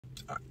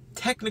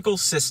technical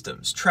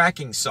systems,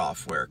 tracking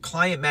software,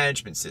 client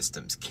management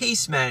systems,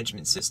 case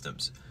management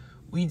systems.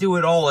 We do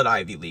it all at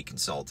Ivy League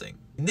Consulting.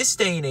 In this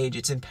day and age,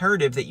 it's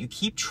imperative that you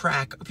keep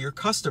track of your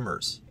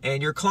customers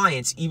and your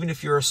clients, even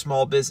if you're a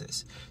small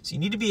business. So you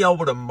need to be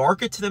able to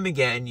market to them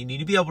again. You need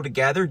to be able to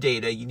gather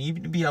data. You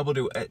need to be able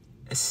to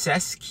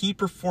assess key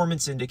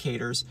performance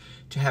indicators,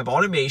 to have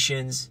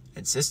automations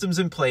and systems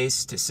in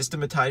place to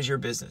systematize your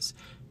business.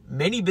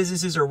 Many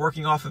businesses are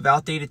working off of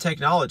outdated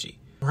technology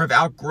or have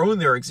outgrown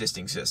their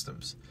existing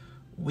systems.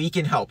 We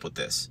can help with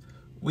this.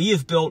 We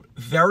have built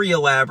very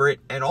elaborate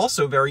and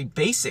also very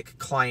basic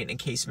client and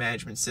case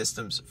management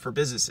systems for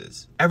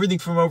businesses. Everything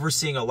from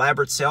overseeing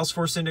elaborate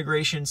Salesforce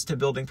integrations to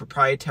building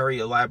proprietary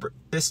elaborate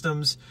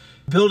systems.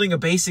 Building a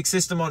basic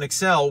system on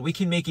Excel, we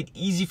can make it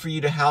easy for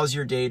you to house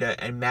your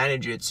data and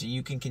manage it so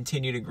you can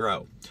continue to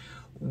grow.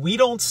 We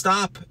don't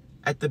stop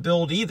at the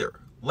build either.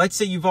 Let's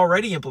say you've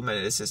already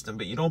implemented a system,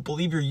 but you don't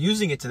believe you're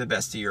using it to the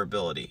best of your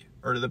ability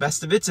or to the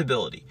best of its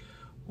ability.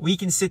 We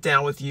can sit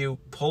down with you,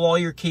 pull all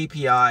your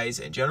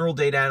KPIs and general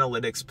data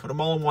analytics, put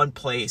them all in one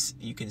place.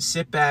 You can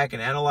sit back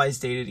and analyze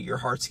data to your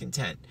heart's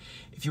content.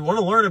 If you want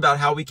to learn about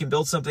how we can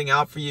build something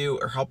out for you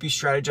or help you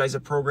strategize a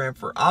program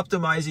for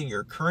optimizing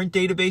your current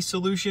database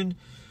solution,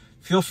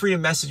 feel free to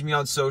message me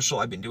on social.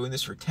 I've been doing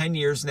this for 10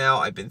 years now.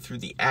 I've been through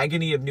the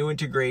agony of new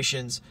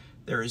integrations.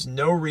 There is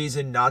no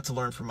reason not to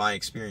learn from my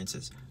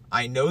experiences.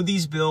 I know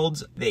these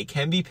builds, they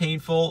can be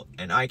painful,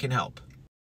 and I can help.